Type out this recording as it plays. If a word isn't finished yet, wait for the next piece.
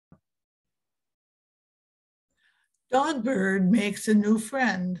Dogbird Makes a New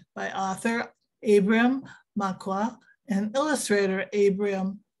Friend by author Abram Makwa and illustrator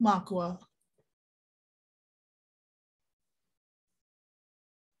Abram Makwa.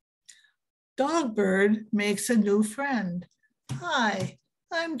 Dogbird makes a new friend. Hi,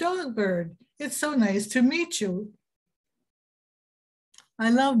 I'm Dogbird. It's so nice to meet you. I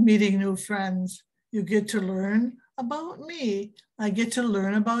love meeting new friends. You get to learn about me. I get to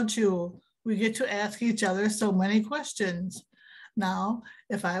learn about you. We get to ask each other so many questions. Now,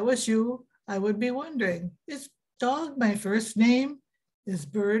 if I was you, I would be wondering, is Dog my first name? Is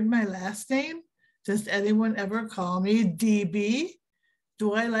Bird my last name? Does anyone ever call me DB?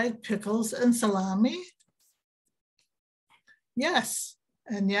 Do I like pickles and salami? Yes,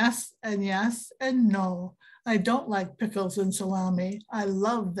 and yes, and yes, and no. I don't like pickles and salami. I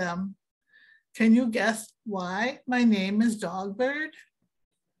love them. Can you guess why my name is Dogbird?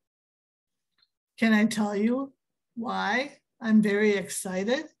 Can I tell you why I'm very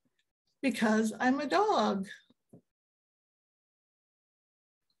excited? Because I'm a dog.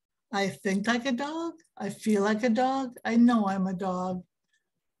 I think like a dog. I feel like a dog. I know I'm a dog.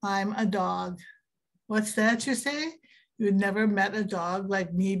 I'm a dog. What's that you say? You've never met a dog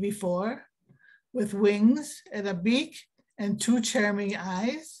like me before? With wings and a beak and two charming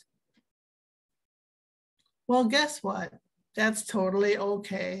eyes? Well, guess what? That's totally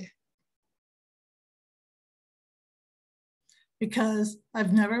okay. Because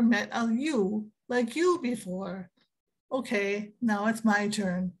I've never met a you like you before. Okay, now it's my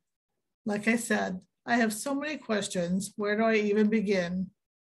turn. Like I said, I have so many questions. Where do I even begin?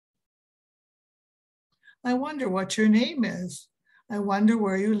 I wonder what your name is. I wonder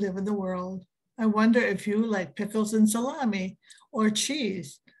where you live in the world. I wonder if you like pickles and salami or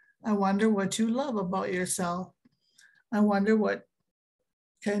cheese. I wonder what you love about yourself. I wonder what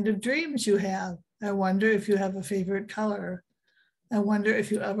kind of dreams you have. I wonder if you have a favorite color. I wonder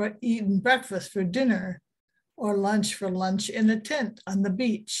if you ever eaten breakfast for dinner or lunch for lunch in a tent on the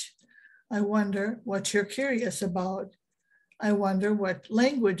beach. I wonder what you're curious about. I wonder what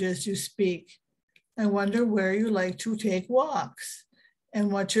languages you speak. I wonder where you like to take walks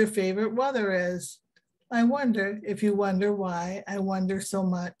and what your favorite weather is. I wonder if you wonder why I wonder so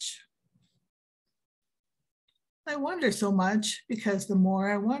much. I wonder so much because the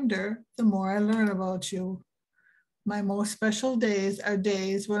more I wonder, the more I learn about you. My most special days are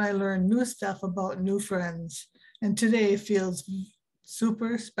days when I learn new stuff about new friends, and today feels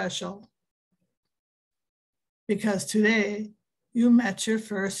super special. Because today you met your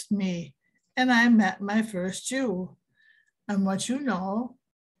first me, and I met my first you. And what you know,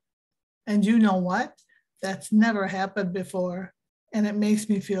 and you know what? That's never happened before, and it makes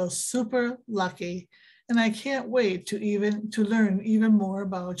me feel super lucky. And I can't wait to learn even more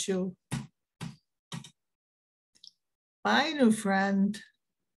about you. Bye, new friend.